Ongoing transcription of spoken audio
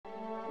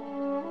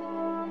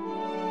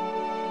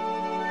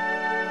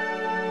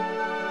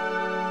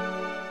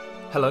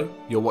Hello,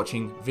 you're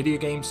watching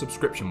Videogame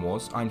Subscription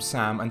Wars. I'm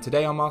Sam, and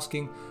today I'm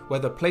asking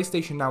whether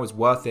PlayStation Now is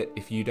worth it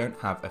if you don't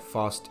have a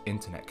fast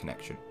internet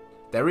connection.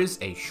 There is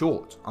a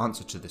short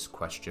answer to this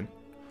question,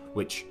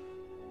 which,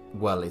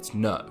 well, it's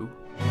no.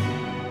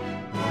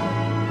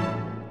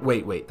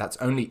 Wait, that's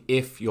only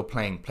if you're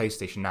playing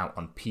PlayStation Now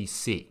on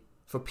PC.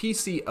 For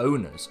PC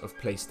owners of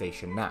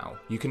PlayStation Now,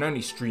 you can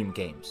only stream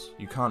games.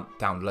 You can't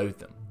download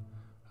them.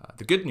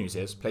 The good news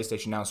is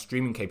PlayStation Now's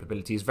streaming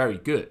capability is very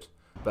good.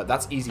 But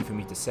that's easy for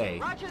me to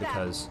say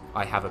because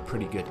I have a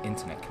pretty good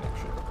internet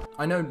connection.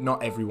 I know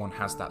not everyone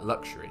has that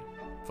luxury.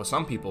 For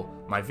some people,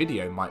 my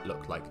video might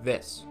look like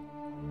this.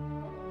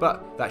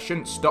 But that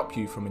shouldn't stop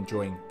you from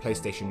enjoying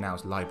PlayStation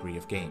Now's library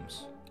of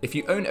games. If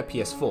you own a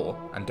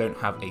PS4 and don't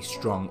have a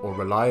strong or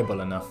reliable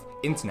enough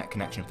internet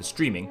connection for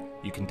streaming,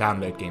 you can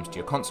download games to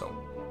your console.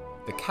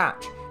 The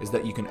catch is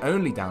that you can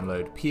only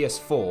download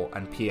PS4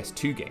 and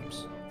PS2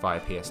 games via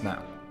PS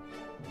Now.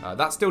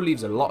 That still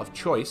leaves a lot of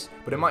choice,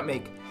 but it might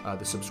make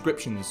the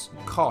subscription's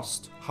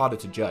cost harder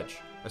to judge,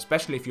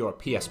 especially if you're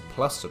a PS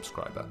Plus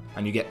subscriber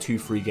and you get 2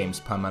 free games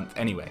per month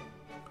anyway.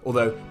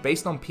 Although,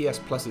 based on PS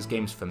Plus's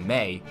games for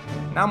May,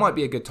 now might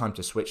be a good time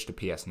to switch to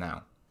PS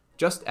Now.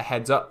 Just a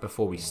heads up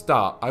before we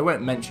start, I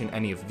won't mention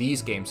any of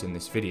these games in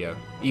this video,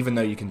 even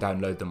though you can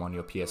download them on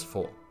your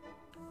PS4.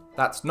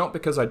 That's not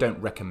because I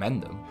don't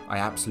recommend them, I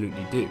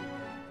absolutely do.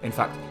 In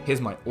fact,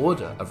 here's my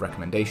order of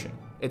recommendation.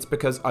 It's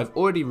because I've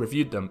already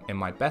reviewed them in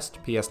my Best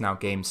PS Now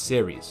Games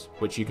series,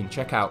 which you can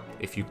check out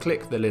if you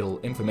click the little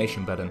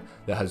information button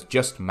that has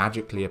just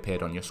magically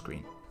appeared on your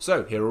screen.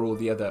 So here are all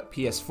the other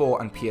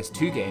PS4 and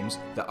PS2 games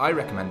that I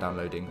recommend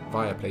downloading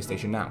via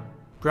PlayStation Now.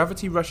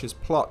 Gravity Rush's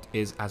plot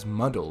is as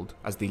muddled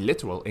as the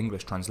literal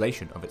English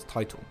translation of its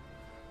title.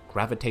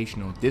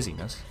 Gravitational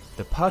dizziness,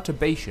 the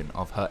perturbation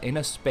of her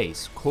inner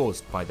space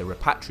caused by the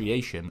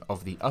repatriation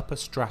of the upper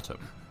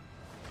stratum.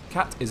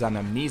 Cat is an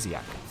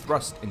amnesiac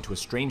thrust into a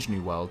strange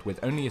new world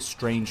with only a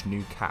strange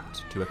new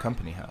cat to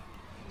accompany her,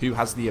 who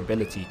has the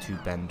ability to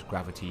bend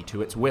gravity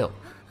to its will.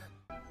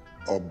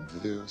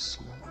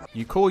 Obviously.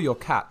 You call your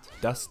cat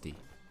Dusty.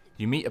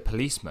 You meet a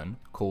policeman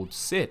called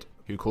Sid,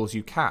 who calls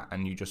you Cat,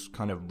 and you just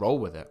kind of roll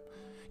with it.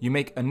 You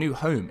make a new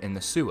home in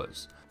the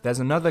sewers. There's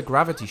another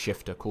gravity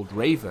shifter called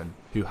Raven,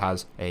 who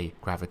has a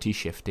gravity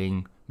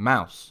shifting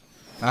mouse.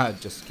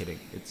 Just kidding,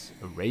 it's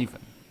a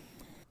raven.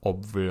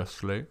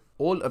 Obviously.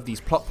 All of these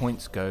plot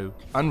points go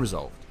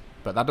unresolved,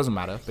 but that doesn't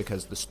matter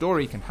because the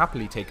story can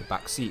happily take a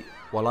back seat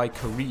while I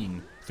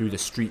careen through the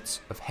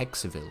streets of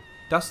Hexaville.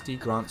 Dusty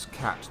grants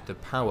Cat the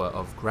power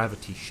of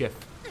gravity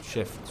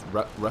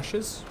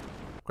rushes?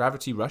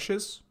 Gravity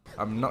rushes?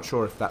 I'm not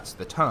sure if that's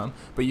the term,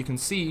 but you can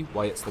see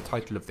why it's the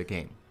title of the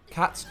game.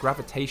 Cat's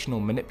gravitational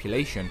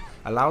manipulation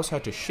allows her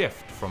to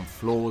shift from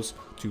floors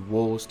to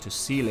walls to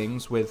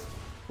ceilings with,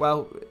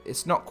 well,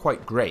 it's not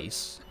quite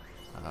grace.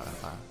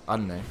 I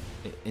don't know,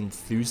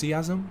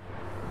 enthusiasm?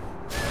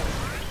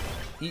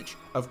 Each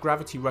of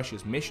Gravity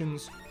Rush's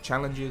missions,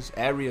 challenges,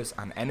 areas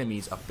and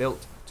enemies are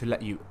built to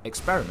let you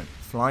experiment,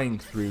 flying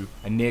through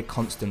a near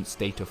constant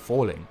state of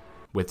falling,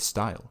 with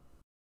style.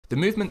 The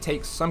movement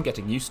takes some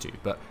getting used to,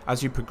 but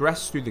as you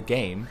progress through the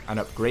game and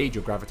upgrade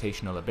your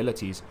gravitational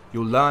abilities,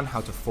 you'll learn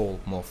how to fall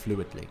more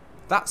fluidly.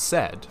 That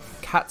said,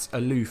 Cat's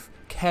aloof,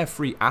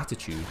 carefree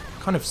attitude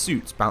kind of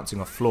suits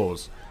bouncing off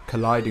floors,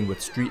 colliding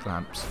with street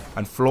lamps,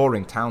 and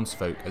flooring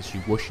townsfolk as she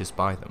whooshes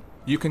by them.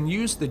 You can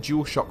use the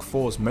DualShock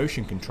 4's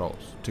motion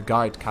controls to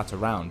guide Cat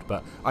around,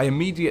 but I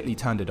immediately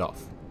turned it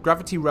off.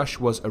 Gravity Rush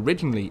was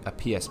originally a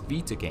PS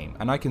Vita game,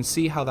 and I can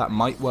see how that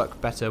might work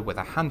better with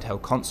a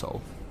handheld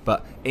console,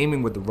 but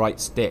aiming with the right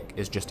stick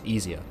is just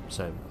easier,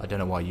 so I don't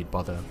know why you'd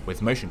bother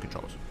with motion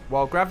controls.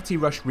 While Gravity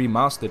Rush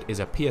Remastered is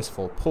a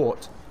PS4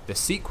 port, the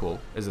sequel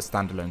is a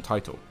standalone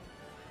title.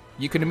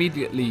 You can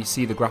immediately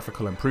see the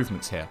graphical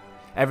improvements here.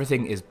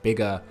 Everything is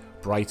bigger,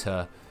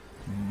 brighter,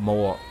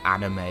 more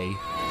anime.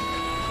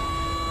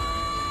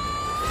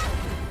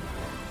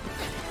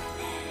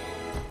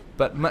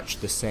 But much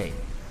the same.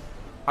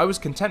 I was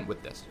content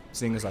with this,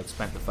 seeing as I'd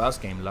spent the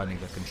first game learning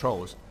the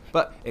controls,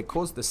 but it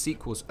caused the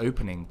sequel's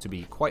opening to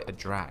be quite a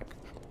drag.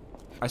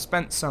 I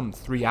spent some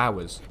 3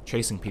 hours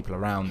chasing people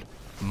around,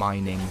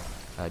 mining,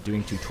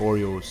 doing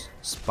tutorials,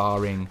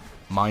 sparring,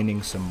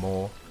 mining some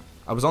more.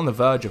 I was on the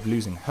verge of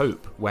losing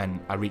hope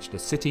when I reached a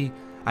city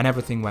and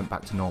everything went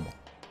back to normal.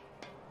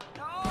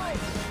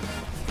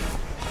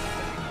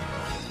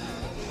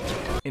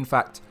 In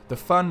fact, the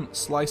fun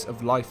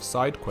slice-of-life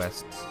side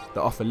quests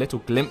that offer little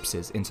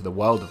glimpses into the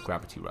world of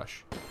Gravity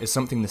Rush is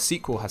something the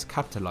sequel has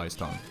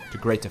capitalized on to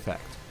great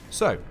effect.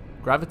 So,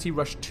 Gravity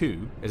Rush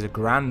 2 is a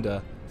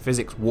grander,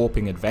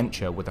 physics-warping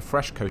adventure with a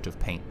fresh coat of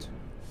paint.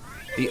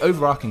 The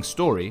overarching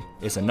story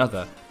is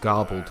another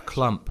garbled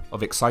clump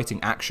of exciting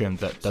action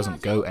that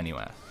doesn't go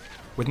anywhere.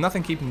 With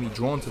nothing keeping me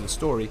drawn to the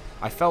story,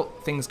 I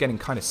felt things getting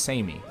kinda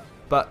samey,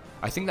 but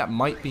I think that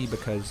might be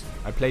because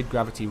I played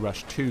Gravity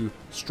Rush 2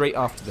 straight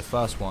after the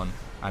first one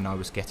and I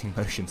was getting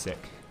motion sick.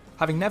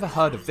 Having never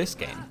heard of this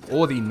game,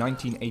 or the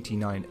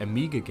 1989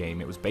 Amiga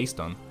game it was based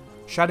on,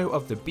 Shadow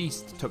of the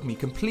Beast took me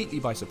completely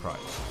by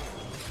surprise.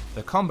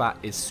 The combat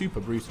is super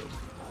brutal.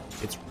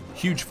 It's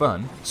huge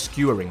fun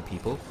skewering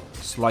people,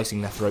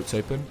 slicing their throats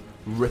open,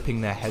 ripping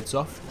their heads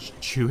off,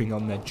 chewing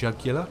on their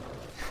jugular.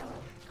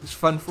 It's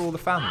fun for all the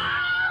family.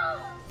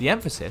 The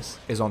emphasis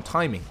is on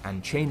timing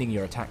and chaining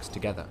your attacks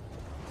together.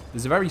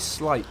 There's a very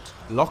slight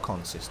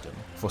lock-on system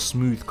for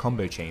smooth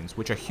combo chains,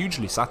 which are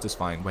hugely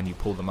satisfying when you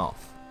pull them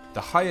off.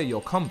 The higher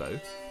your combo,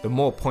 the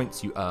more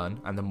points you earn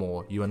and the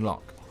more you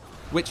unlock.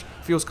 Which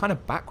feels kind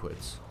of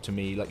backwards to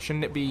me. Like,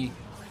 shouldn't it be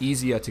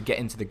easier to get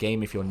into the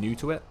game if you're new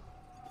to it?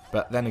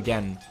 But then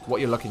again,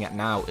 what you're looking at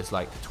now is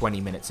like 20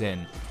 minutes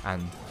in,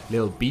 and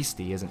Lil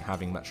Beastie isn't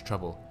having much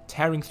trouble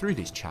tearing through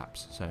these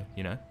chaps, so,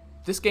 you know.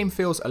 This game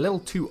feels a little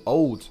too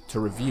old to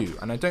review,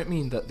 and I don't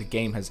mean that the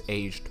game has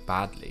aged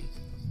badly.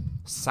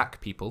 Sack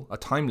people are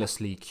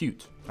timelessly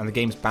cute, and the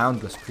game's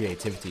boundless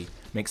creativity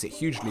makes it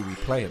hugely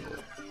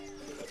replayable.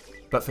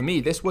 But for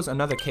me, this was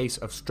another case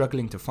of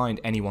struggling to find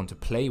anyone to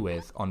play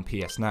with on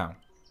PS Now,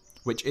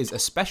 which is a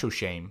special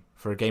shame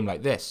for a game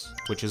like this,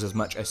 which is as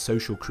much a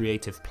social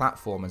creative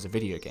platform as a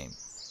video game.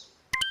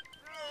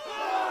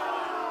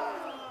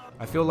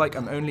 I feel like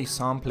I'm only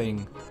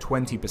sampling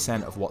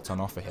 20% of what's on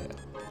offer here,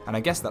 and I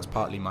guess that's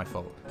partly my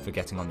fault for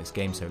getting on this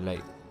game so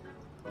late.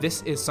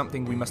 This is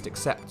something we must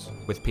accept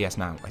with PS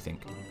Now, I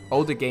think.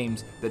 Older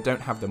games that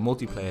don't have the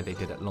multiplayer they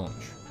did at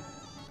launch.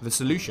 The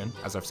solution,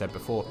 as I've said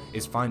before,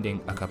 is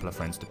finding a couple of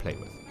friends to play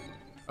with.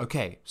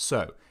 Okay,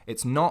 so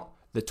it's not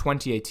the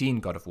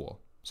 2018 God of War,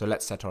 so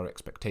let's set our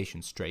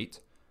expectations straight.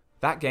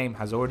 That game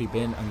has already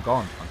been and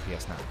gone on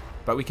PS Now,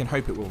 but we can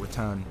hope it will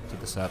return to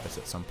the surface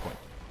at some point.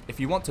 If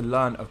you want to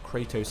learn of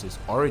Kratos'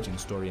 origin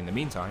story in the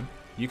meantime,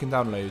 you can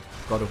download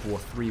God of War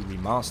III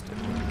Remastered.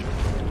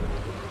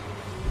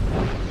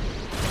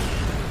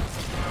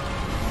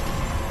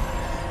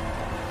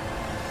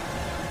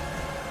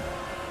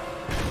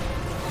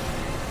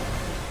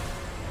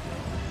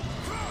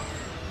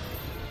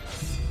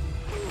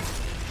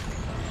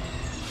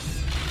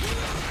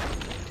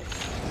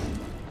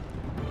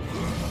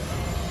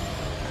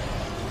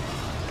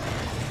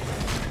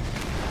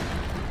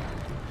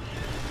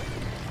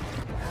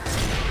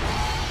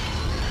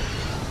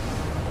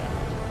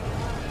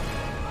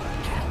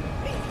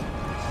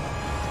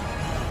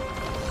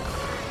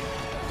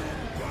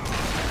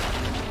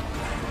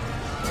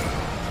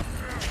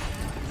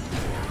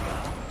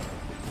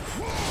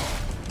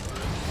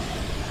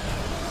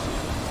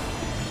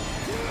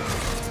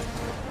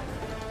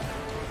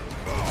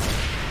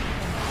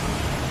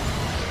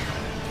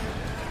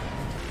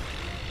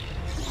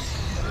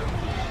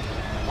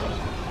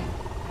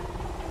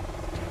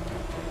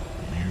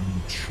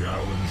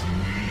 Challenge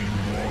me,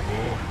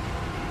 mortal?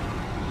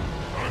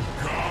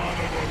 A god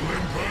of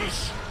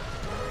Olympus?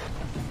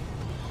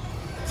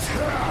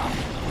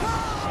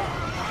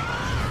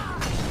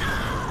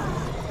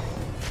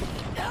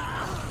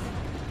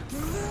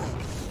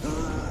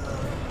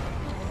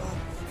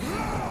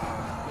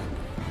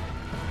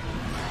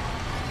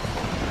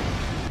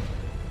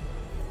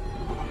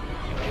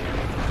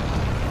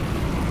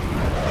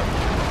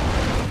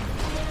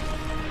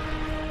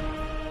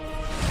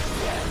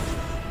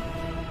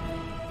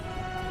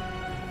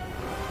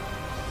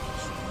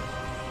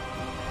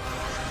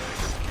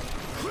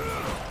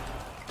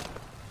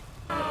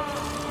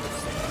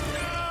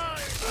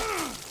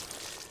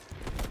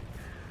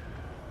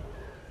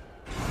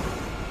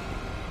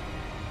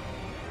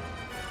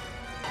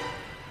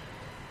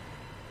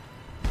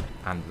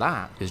 And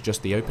that is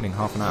just the opening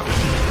half an hour.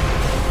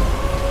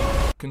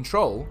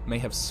 Control may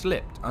have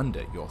slipped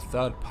under your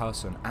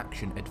third-person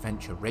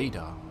action-adventure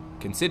radar,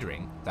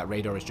 considering that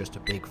radar is just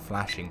a big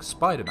flashing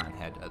Spider-Man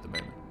head at the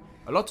moment.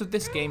 A lot of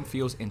this game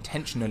feels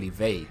intentionally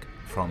vague,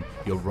 from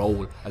your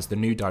role as the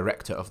new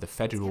director of the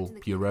Federal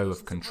Bureau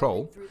of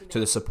Control, to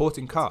the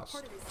supporting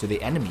cast, to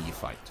the enemy you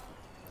fight.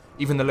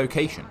 Even the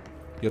location.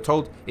 You're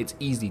told it's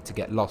easy to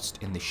get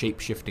lost in the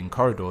shape-shifting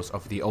corridors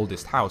of the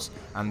oldest house,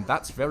 and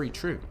that's very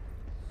true.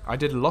 I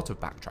did a lot of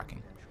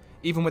backtracking.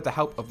 Even with the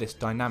help of this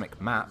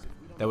dynamic map,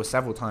 there were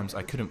several times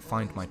I couldn't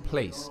find my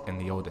place in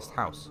the oldest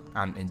house,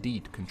 and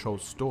indeed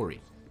Control's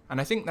story.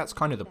 And I think that's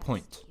kind of the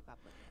point.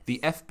 The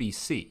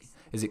FBC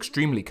is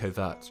extremely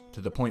covert, to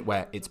the point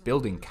where its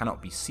building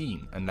cannot be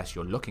seen unless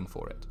you're looking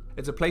for it.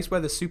 It's a place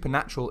where the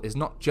supernatural is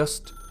not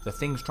just the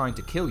things trying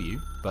to kill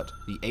you, but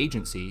the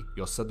agency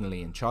you're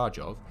suddenly in charge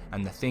of,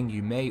 and the thing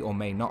you may or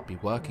may not be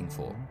working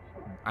for.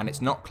 And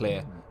it's not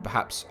clear,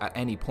 perhaps at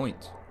any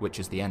point, which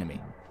is the enemy.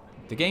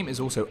 The game is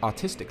also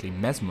artistically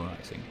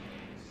mesmerizing.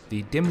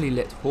 The dimly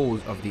lit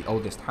halls of the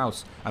oldest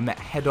house are met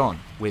head-on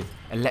with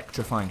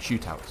electrifying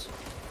shootouts.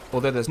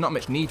 Although there's not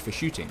much need for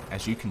shooting,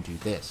 as you can do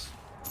this.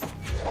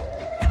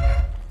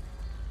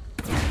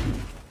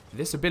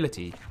 This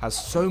ability has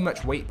so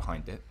much weight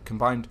behind it,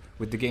 combined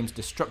with the game's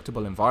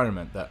destructible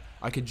environment, that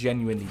I could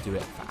genuinely do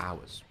it for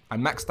hours. I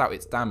maxed out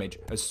its damage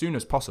as soon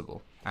as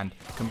possible, and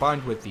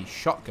combined with the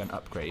shotgun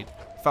upgrade,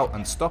 felt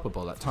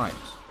unstoppable at times,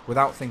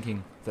 without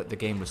thinking that the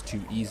game was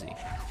too easy.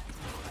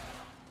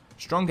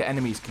 Stronger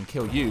enemies can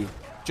kill you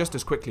just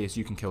as quickly as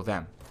you can kill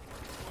them.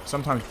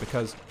 sometimes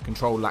because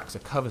control lacks a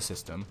cover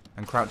system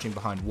and crouching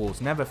behind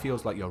walls never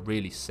feels like you're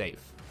really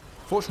safe.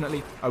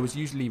 Fortunately, I was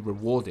usually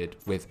rewarded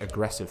with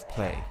aggressive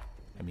play.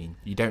 I mean,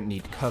 you don't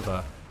need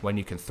cover when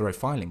you can throw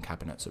filing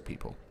cabinets at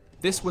people.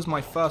 This was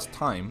my first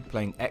time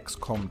playing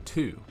XCOM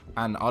 2,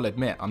 and I'll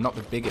admit I'm not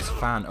the biggest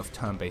fan of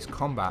turn-based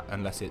combat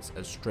unless it's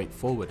as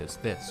straightforward as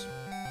this.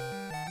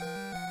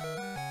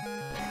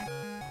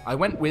 I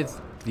went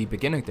with the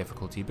beginner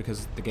difficulty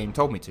because the game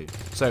told me to,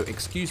 so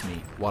excuse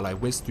me while I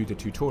whiz through the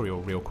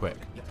tutorial real quick.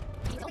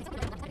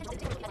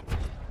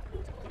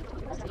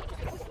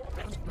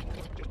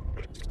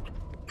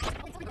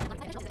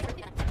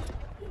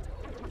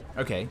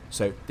 Okay,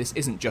 so this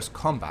isn't just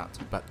combat,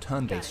 but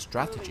turn-based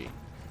strategy,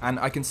 and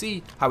I can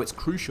see how it's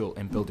crucial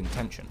in building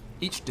tension.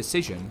 Each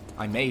decision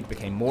I made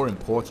became more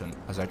important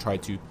as I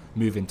tried to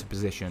move into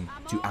position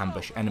to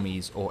ambush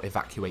enemies or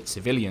evacuate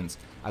civilians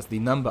as the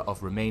number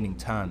of remaining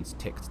turns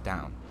ticked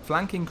down.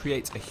 Flanking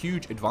creates a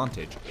huge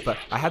advantage, but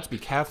I had to be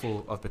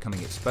careful of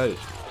becoming exposed.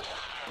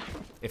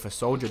 If a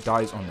soldier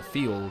dies on the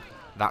field,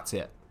 that's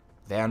it.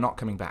 They are not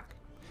coming back.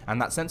 And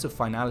that sense of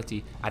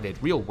finality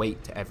added real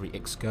weight to every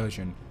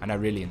excursion, and I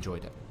really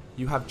enjoyed it.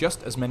 You have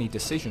just as many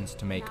decisions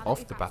to make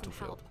off the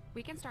battlefield.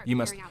 You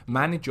must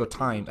manage your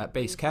time at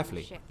base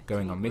carefully,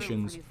 going on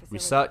missions,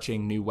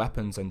 researching new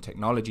weapons and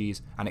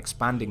technologies, and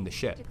expanding the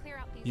ship.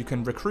 You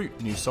can recruit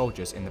new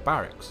soldiers in the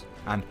barracks,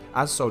 and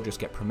as soldiers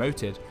get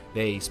promoted,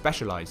 they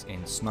specialize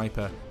in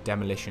sniper,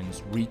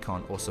 demolitions,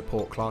 recon, or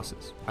support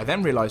classes. I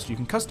then realized you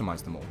can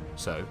customize them all,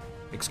 so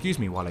excuse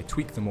me while I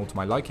tweak them all to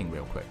my liking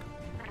real quick.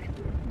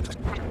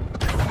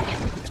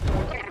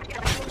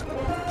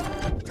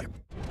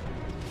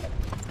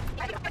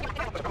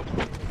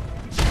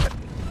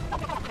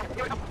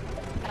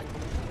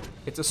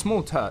 It's a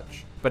small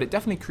touch, but it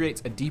definitely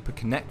creates a deeper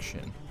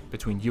connection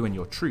between you and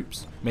your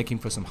troops, making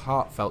for some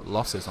heartfelt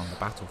losses on the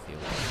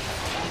battlefield.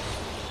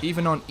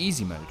 Even on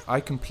easy mode, I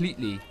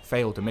completely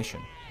failed a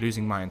mission,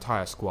 losing my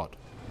entire squad.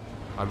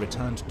 I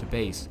returned to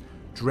base,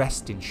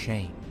 dressed in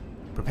shame,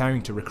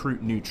 preparing to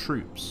recruit new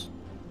troops,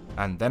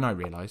 and then I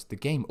realized the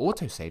game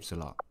autosaves a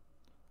lot.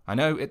 I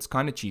know it's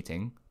kind of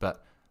cheating,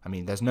 but I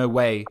mean, there's no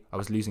way I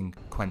was losing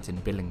Quentin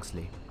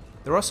Billingsley.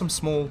 There are some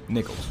small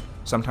niggles.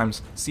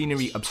 Sometimes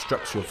scenery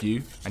obstructs your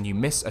view and you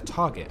miss a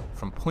target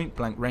from point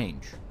blank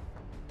range.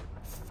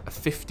 A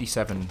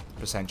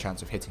 57%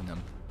 chance of hitting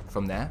them.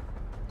 From there,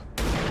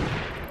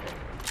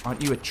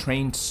 aren't you a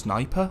trained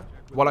sniper?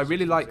 While I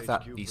really like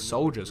that these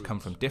soldiers come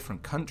from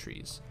different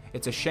countries,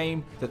 it's a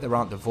shame that there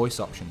aren't the voice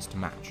options to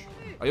match.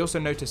 I also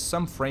noticed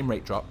some frame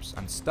rate drops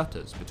and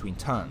stutters between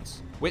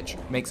turns, which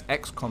makes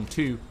XCOM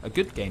 2 a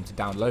good game to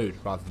download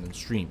rather than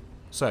stream.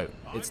 So,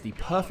 it's the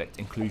perfect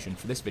inclusion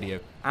for this video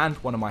and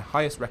one of my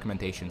highest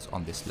recommendations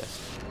on this list.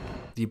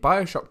 The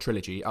BioShock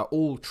trilogy are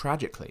all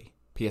tragically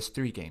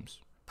PS3 games.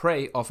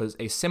 Prey offers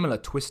a similar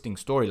twisting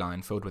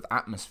storyline filled with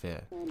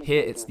atmosphere.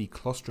 Here it's the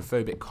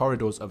claustrophobic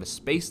corridors of a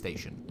space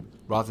station,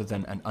 rather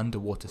than an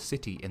underwater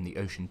city in the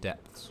ocean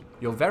depths.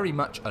 You're very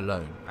much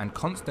alone and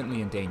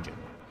constantly in danger,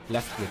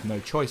 left with no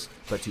choice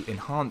but to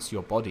enhance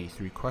your body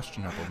through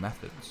questionable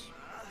methods.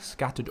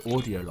 Scattered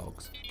audio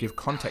logs give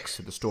context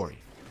to the story,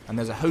 and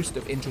there's a host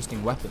of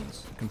interesting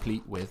weapons,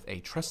 complete with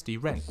a trusty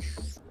wrench.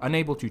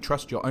 Unable to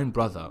trust your own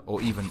brother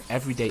or even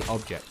everyday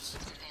objects,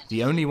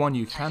 the only one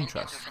you can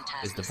trust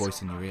is the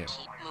voice in your ear.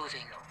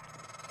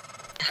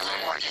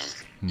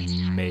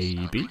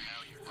 Maybe?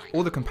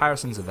 All the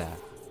comparisons are there.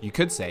 You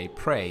could say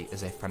Prey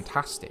is a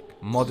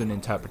fantastic, modern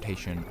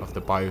interpretation of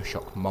the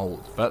BioShock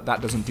mold, but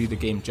that doesn't do the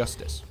game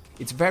justice.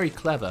 It's very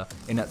clever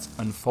in its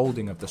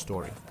unfolding of the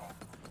story.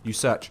 You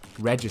search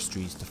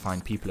registries to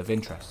find people of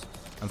interest,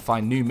 and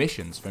find new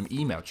missions from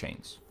email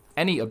chains.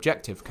 Any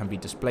objective can be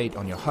displayed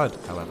on your HUD,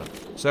 however,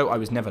 so I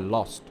was never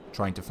lost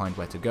trying to find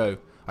where to go.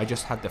 I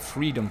just had the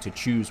freedom to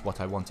choose what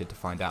I wanted to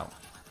find out.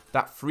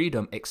 That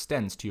freedom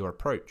extends to your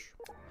approach.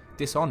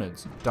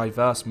 Dishonored's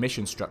diverse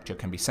mission structure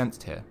can be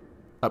sensed here,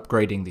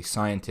 upgrading the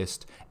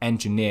scientist,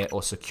 engineer,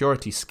 or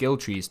security skill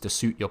trees to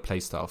suit your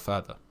playstyle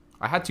further.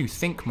 I had to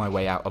think my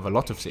way out of a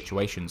lot of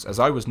situations as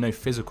I was no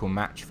physical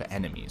match for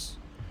enemies,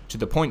 to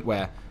the point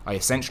where I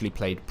essentially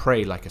played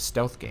Prey like a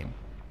stealth game.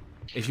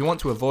 If you want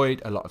to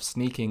avoid a lot of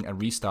sneaking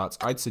and restarts,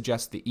 I'd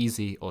suggest the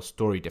easy or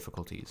story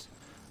difficulties.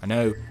 I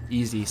know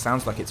easy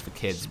sounds like it's for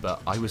kids, but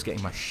I was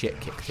getting my shit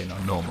kicked in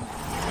on normal.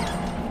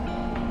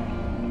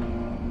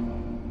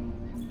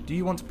 Do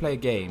you want to play a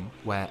game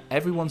where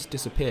everyone's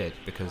disappeared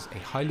because a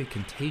highly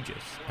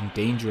contagious and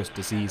dangerous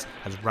disease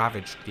has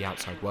ravaged the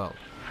outside world?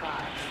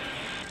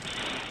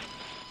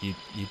 You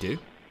do?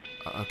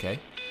 Okay.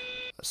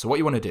 So what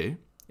you want to do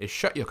is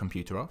shut your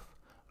computer off,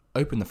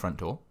 open the front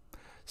door,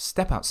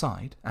 step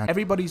outside, and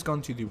everybody's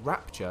gone to the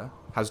Rapture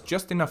has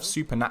just enough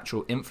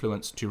supernatural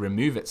influence to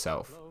remove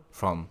itself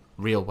from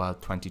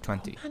real-world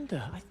 2020.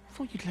 Amanda, I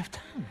thought you'd left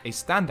town. A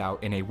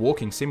standout in a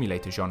walking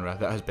simulator genre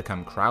that has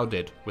become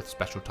crowded with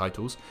special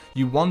titles,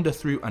 you wander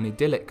through an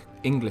idyllic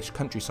English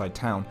countryside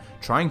town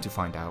trying to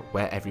find out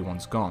where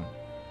everyone's gone.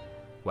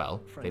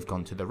 Well, they've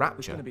gone to the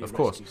Rapture, of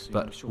course,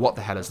 but what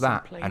the hell is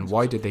that, and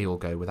why did they all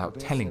go without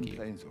telling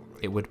you?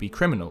 It would be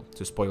criminal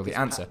to spoil the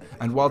answer,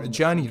 and while the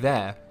journey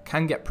there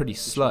can get pretty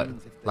slow,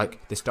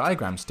 like this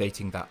diagram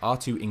stating that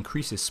R2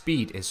 increases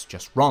speed is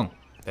just wrong.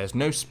 There's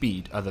no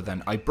speed other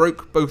than I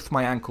broke both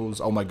my ankles,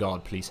 oh my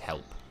god, please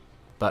help.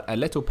 But a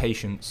little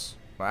patience,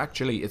 well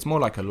actually it's more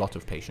like a lot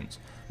of patience,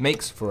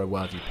 makes for a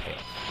worthy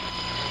payoff.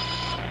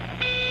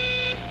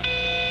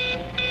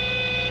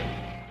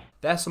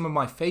 They're some of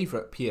my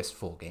favourite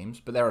PS4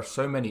 games, but there are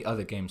so many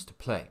other games to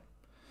play.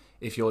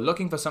 If you're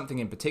looking for something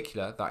in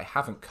particular that I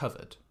haven't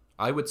covered,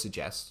 I would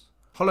suggest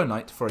Hollow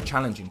Knight for a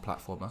challenging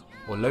platformer,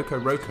 or Loco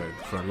Roco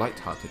for a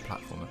light-hearted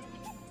platformer,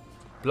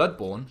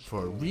 Bloodborne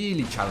for a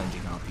really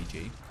challenging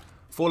RPG,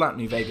 Fallout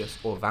New Vegas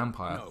or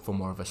Vampire for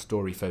more of a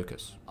story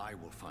focus,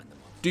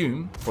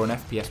 Doom for an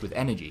FPS with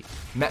energy,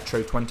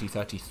 Metro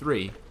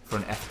 2033 for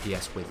an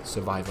FPS with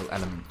survival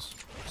elements,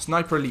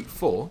 Sniper Elite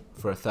 4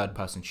 for a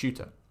third-person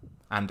shooter,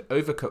 and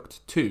Overcooked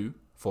 2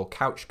 for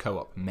couch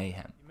co-op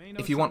mayhem.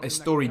 If you want a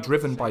story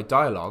driven by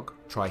dialogue,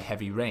 try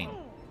Heavy Rain.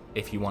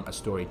 If you want a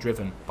story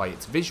driven by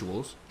its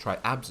visuals, try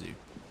Abzu.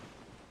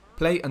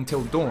 Play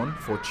Until Dawn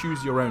for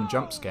choose your own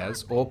jump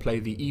scares, or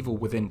play The Evil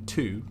Within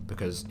 2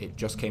 because it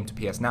just came to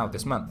PS Now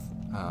this month.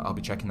 I'll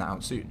be checking that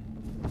out soon.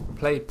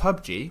 Play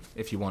PUBG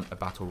if you want a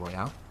battle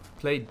royale.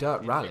 Play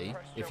Dirt Rally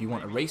if you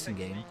want a racing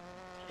game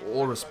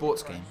or a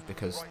sports game,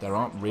 because there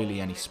aren't really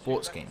any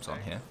sports games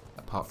on here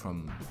apart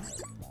from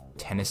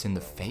Tennis in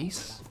the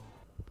Face?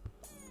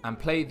 And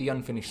play The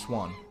Unfinished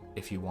Swan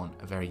if you want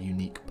a very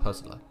unique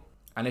puzzler.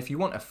 And if you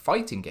want a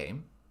fighting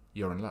game,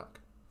 you're in luck.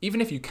 Even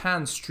if you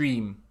can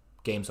stream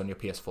games on your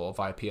PS4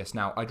 via PS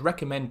Now, I'd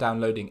recommend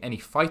downloading any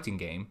fighting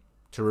game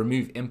to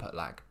remove input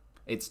lag.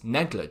 It's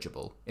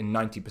negligible in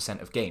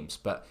 90% of games,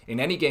 but in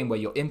any game where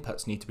your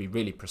inputs need to be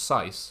really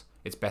precise,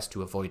 it's best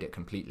to avoid it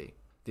completely.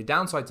 The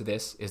downside to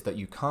this is that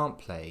you can't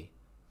play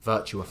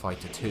Virtua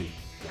Fighter 2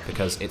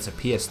 because it's a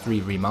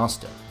PS3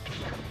 remaster.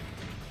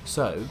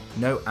 So,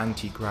 no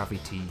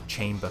anti-gravity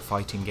chamber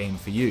fighting game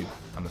for you,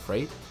 I'm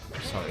afraid.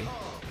 Sorry.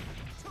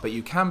 But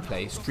you can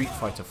play Street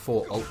Fighter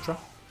 4 Ultra,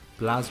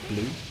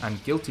 BlazBlue,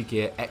 and Guilty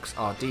Gear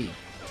Xrd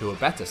to a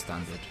better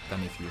standard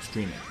than if you were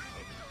streaming.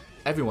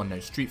 Everyone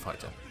knows Street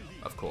Fighter,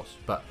 of course,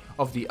 but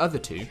of the other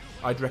two,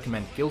 I'd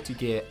recommend Guilty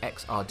Gear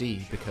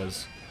Xrd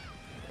because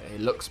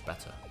it looks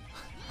better.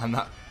 And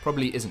that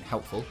probably isn't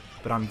helpful,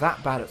 but I'm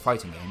that bad at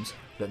fighting games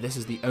that this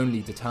is the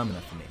only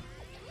determiner for me.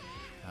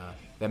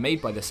 They're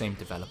made by the same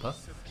developer,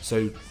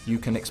 so you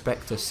can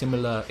expect a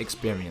similar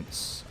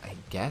experience, I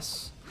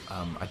guess?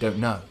 I don't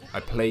know. I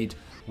played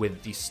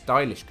with the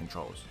stylish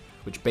controls,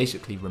 which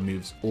basically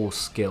removes all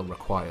skill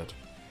required.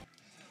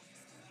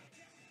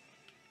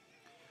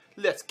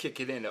 Let's kick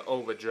it into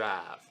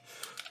overdrive.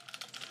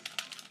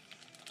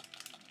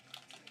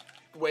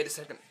 Wait a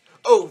second.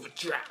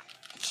 Overdrive!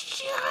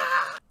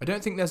 I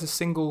don't think there's a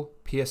single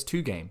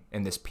PS2 game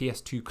in this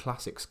PS2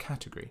 Classics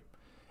category.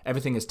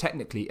 Everything is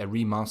technically a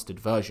remastered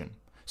version.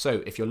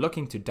 So if you're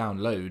looking to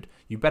download,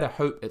 you better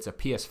hope it's a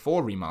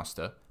PS4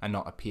 remaster and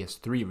not a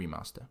PS3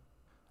 remaster.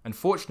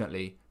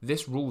 Unfortunately,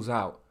 this rules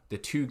out the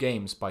two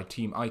games by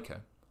Team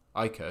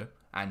Ico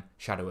and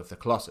Shadow of the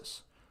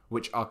Colossus,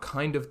 which are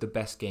kind of the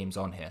best games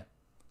on here.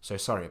 So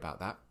sorry about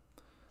that.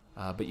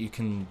 But you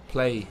can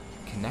play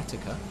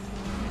Kinetica.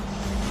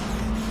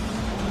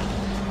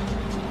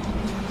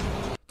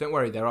 Don't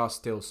worry, there are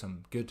still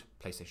some good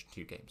PlayStation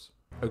 2 games.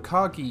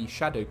 OKAGE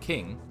Shadow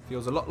King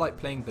feels a lot like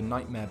playing The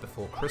Nightmare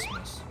Before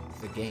Christmas,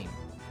 the game.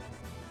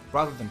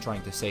 Rather than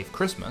trying to save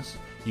Christmas,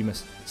 you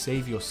must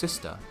save your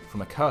sister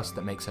from a curse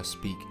that makes her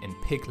speak in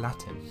Pig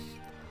Latin.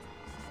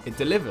 It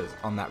delivers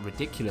on that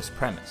ridiculous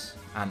premise,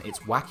 and its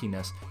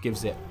wackiness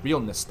gives it real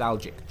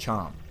nostalgic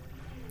charm.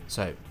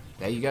 So,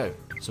 there you go,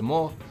 some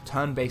more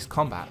turn-based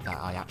combat that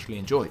I actually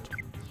enjoyed.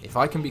 If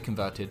I can be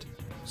converted,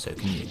 so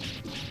can you.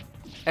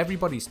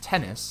 Everybody's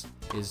Tennis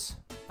is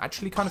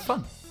actually kind of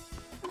fun.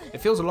 It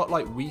feels a lot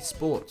like Wii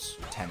Sports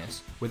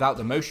Tennis without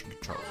the motion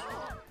controls.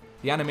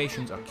 The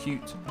animations are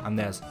cute, and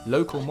there's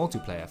local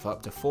multiplayer for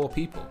up to 4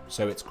 people,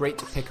 so it's great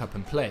to pick up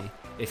and play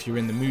if you're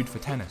in the mood for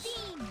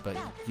tennis, but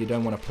you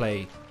don't want to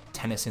play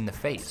Tennis in the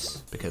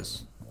Face,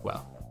 because,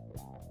 well...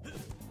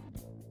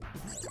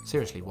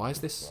 Seriously, why is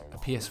this a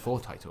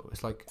PS4 title?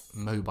 It's like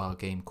mobile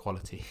game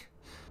quality.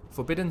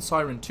 Forbidden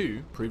Siren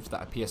 2 proves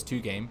that a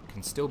PS2 game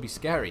can still be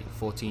scary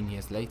 14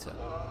 years later.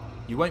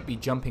 You won't be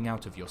jumping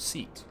out of your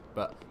seat,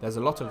 but there's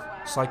a lot of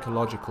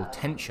psychological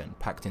tension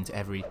packed into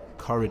every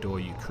corridor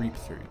you creep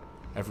through,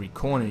 every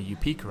corner you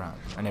peek around,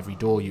 and every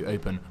door you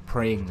open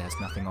praying there's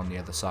nothing on the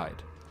other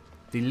side.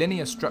 The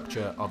linear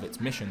structure of its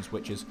missions,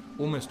 which is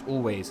almost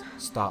always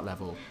start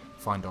level,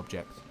 find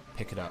object,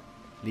 pick it up,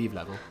 leave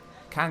level,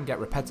 can get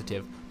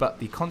repetitive, but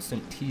the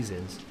constant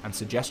teases and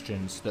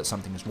suggestions that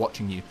something is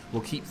watching you will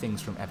keep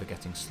things from ever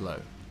getting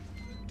slow.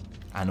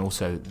 And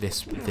also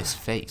this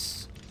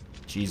face.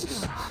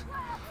 Jesus.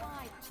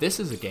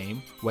 This is a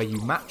game where you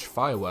match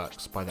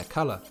fireworks by their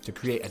colour to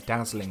create a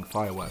dazzling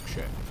fireworks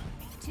show.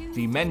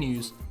 The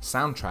menus,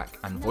 soundtrack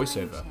and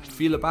voiceover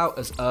feel about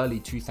as early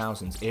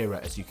 2000s era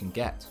as you can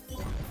get.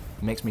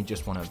 It makes me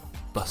just want to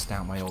bust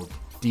out my old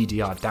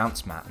DDR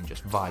dance mat and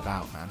just vibe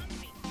out, man.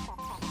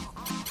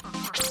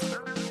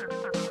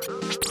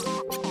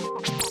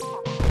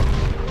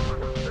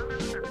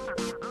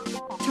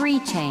 Three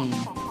chain.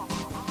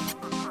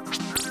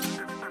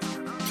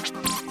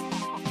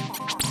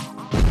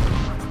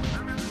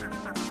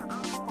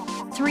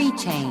 Three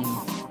chain.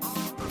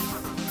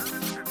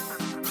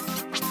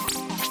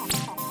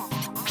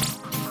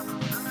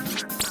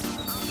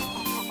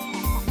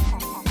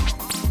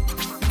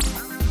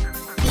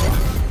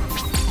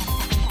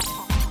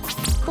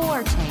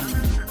 Four chain.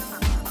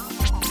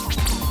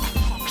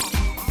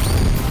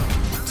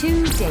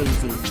 Two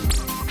daisy.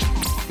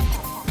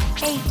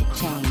 Eight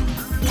chain.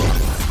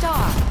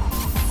 Star.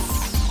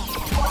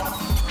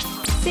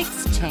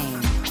 Six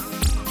chain.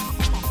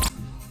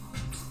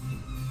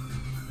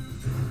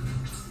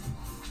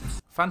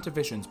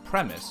 FantaVision's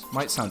premise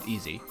might sound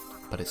easy,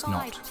 but it's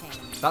not.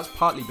 That's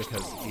partly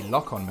because the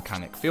lock-on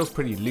mechanic feels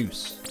pretty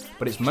loose,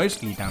 but it's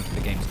mostly down to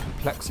the game's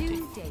complexity.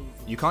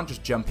 You can't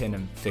just jump in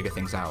and figure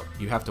things out,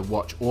 you have to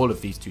watch all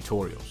of these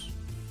tutorials.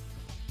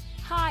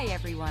 Hi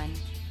everyone,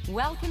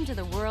 welcome to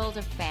the world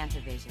of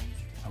FantaVision.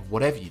 And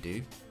whatever you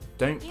do,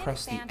 don't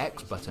press the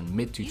X button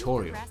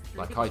mid-tutorial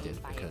like I did,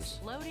 because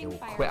it will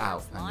quit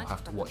out and you'll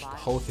have to watch the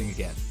whole thing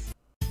again.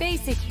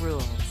 Basic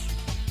rules.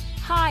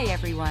 Hi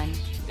everyone.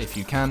 If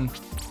you can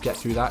get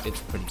through that, it's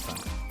pretty fun.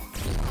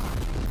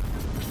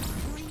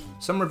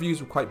 Some reviews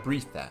were quite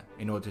brief there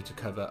in order to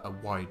cover a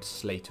wide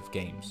slate of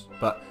games,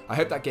 but I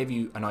hope that gave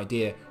you an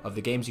idea of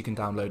the games you can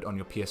download on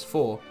your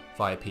PS4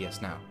 via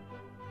PS Now,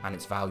 and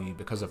its value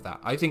because of that.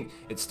 I think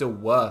it's still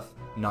worth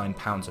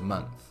 £9 a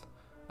month,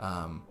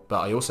 but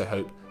I also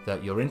hope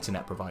that your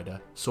internet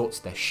provider sorts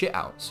their shit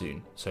out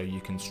soon so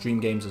you can stream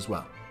games as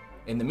well.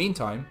 In the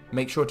meantime,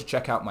 make sure to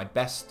check out my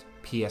best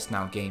PS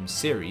Now games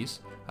series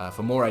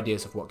for more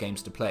ideas of what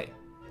games to play.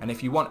 And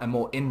if you want a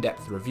more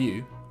in-depth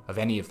review of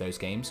any of those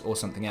games or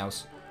something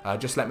else,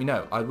 just let me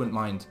know. I wouldn't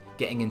mind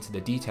getting into the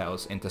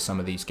details into some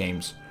of these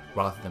games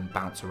rather than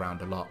bounce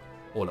around a lot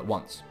all at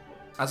once.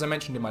 As I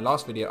mentioned in my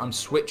last video, I'm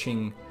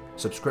switching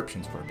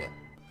subscriptions for a bit,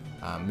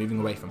 moving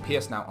away from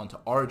PS Now onto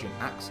Origin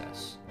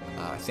Access.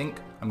 I think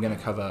I'm going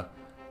to cover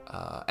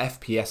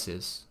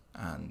FPSs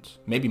and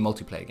maybe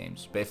multiplayer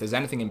games, but if there's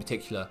anything in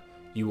particular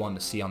you want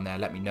to see on there,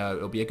 let me know.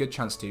 It'll be a good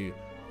chance to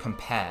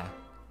compare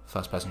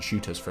first-person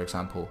shooters, for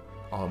example,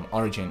 on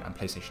Origin and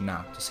PlayStation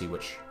Now to see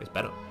which is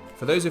better.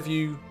 For those of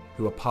you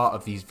who are part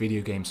of these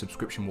video game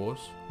subscription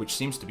wars, which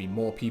seems to be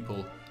more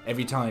people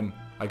every time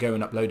I go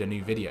and upload a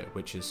new video,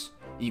 which is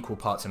equal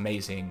parts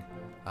amazing,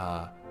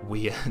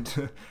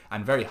 weird,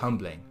 and very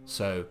humbling.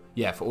 So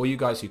yeah, for all you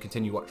guys who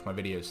continue watching my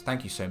videos,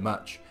 thank you so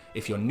much.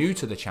 If you're new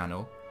to the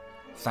channel,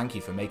 thank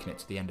you for making it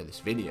to the end of this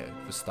video,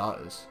 for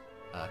starters.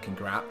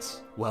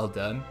 Congrats, well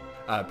done.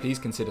 Please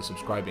consider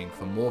subscribing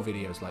for more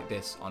videos like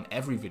this on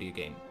every video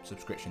game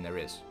subscription there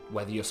is.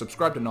 Whether you're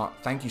subscribed or not,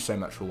 thank you so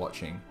much for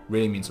watching.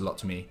 Really means a lot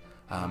to me.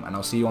 And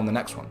I'll see you on the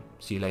next one.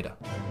 See you later.